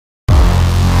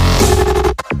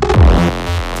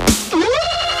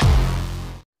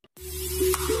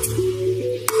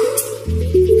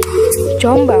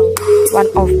Jombang, one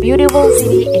of beautiful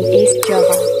city in East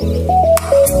Java.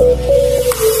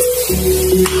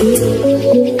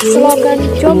 Slogan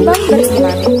Jombang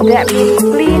Beriman, that means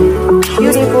clean,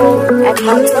 beautiful, and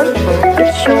comfortable.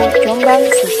 It shows Jombang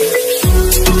City.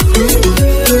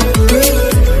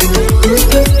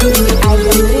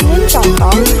 Ringin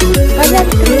Contong, banyan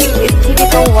tree is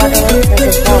typical water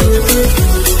reservoir.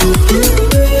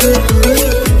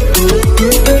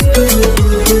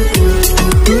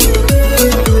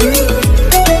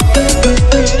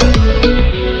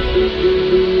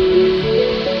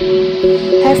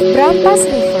 Have Brantas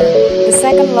River, the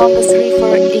second longest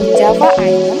river in Java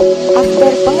Island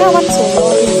after Bengawan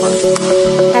Solo River,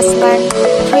 has length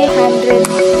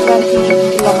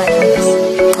 320 kilometers.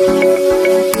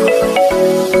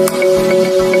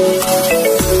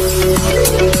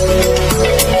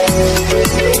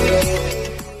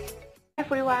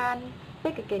 Everyone,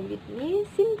 back again with me,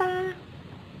 Sinta.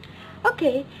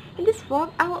 Okay, in this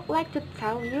vlog, I would like to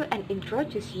tell you and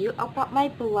introduce you about my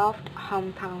beloved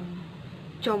hometown,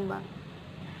 Jombang.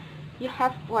 You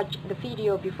have watched the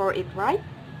video before it, right?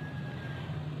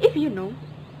 If you know,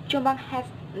 Jombang has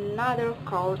another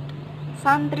called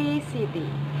Santri City.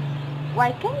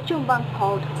 Why can Jombang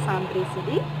called Santri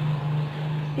City?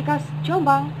 Because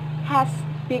Jombang has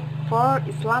big 4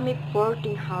 Islamic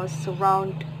boarding houses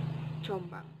surround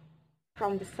Jombang.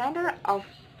 From the center of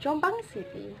Jombang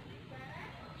City,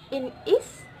 in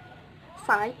east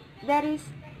side there is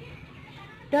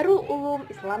Darul Ulum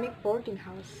Islamic boarding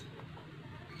house.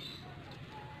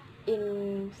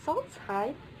 In south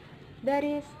side there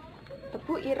is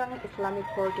Tebu Ireng Islamic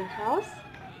boarding house.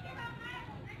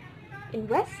 In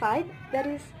west side there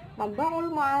is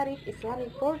Mamba'ul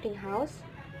Islamic boarding house.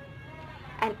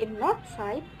 And in north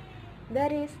side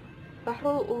there is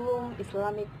Bahrul Ulum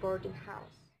Islamic boarding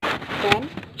house. Then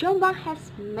Jombang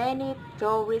has many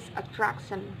tourist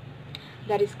attractions.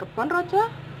 There is Kebun Rojo,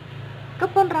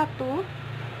 Kebun Ratu,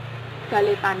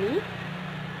 Balai Tani,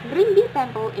 Rimbi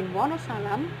Temple in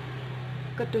Wonosalam,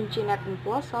 Gedung Cinet in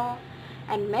Ploso,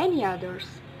 and many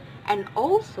others. And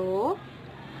also,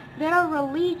 there are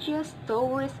religious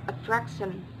tourist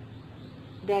attractions.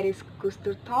 There is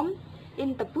Gustur Tom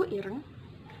in Tebu Ireng,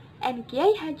 and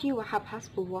Kiai Haji Wahab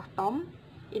Hasbullah Tom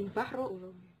in Bahrul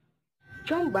Ulum.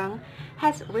 Jombang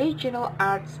has regional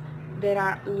arts. There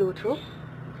are Lutruk,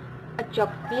 a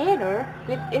joke theater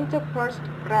with interspersed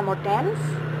remote dance,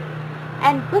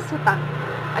 and Besutan,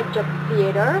 a joke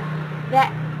theater that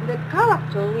the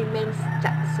character remains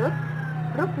Caksut,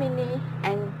 Rukmini,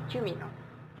 and Jumino.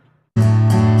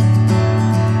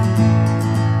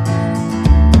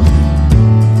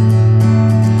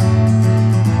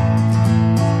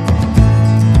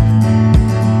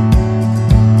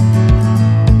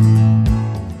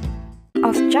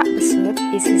 Of Cak Besut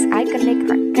is his iconic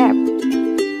red cap.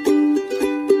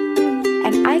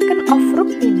 An icon of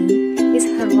Rukmini is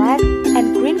her red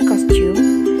and green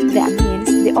costume. That means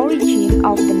the origin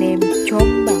of the name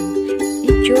Jombang,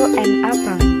 Ijo and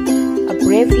Abang,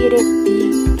 abbreviated to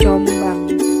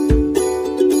Jombang.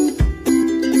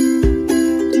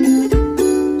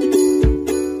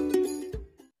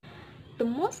 The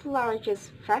most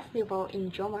largest festival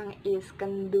in Jombang is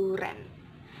Kenduren,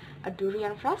 a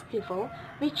durian festival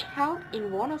which held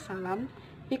in Wonosalam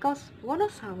because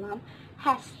Wonosalam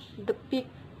has the big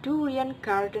durian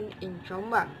garden in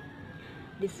Jombang.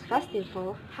 This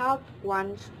festival held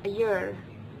once a year.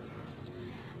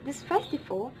 This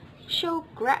festival shows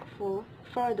grateful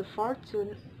for the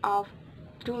fortune of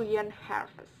durian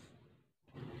harvest.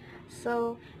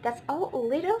 So that's all a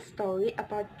little story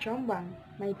about Jombang,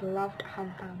 my beloved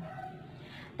hometown.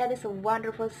 That is a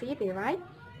wonderful city, right?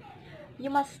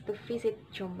 You must visit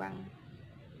Jombang.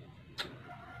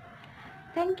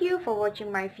 Thank you for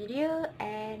watching my video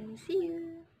and see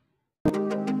you.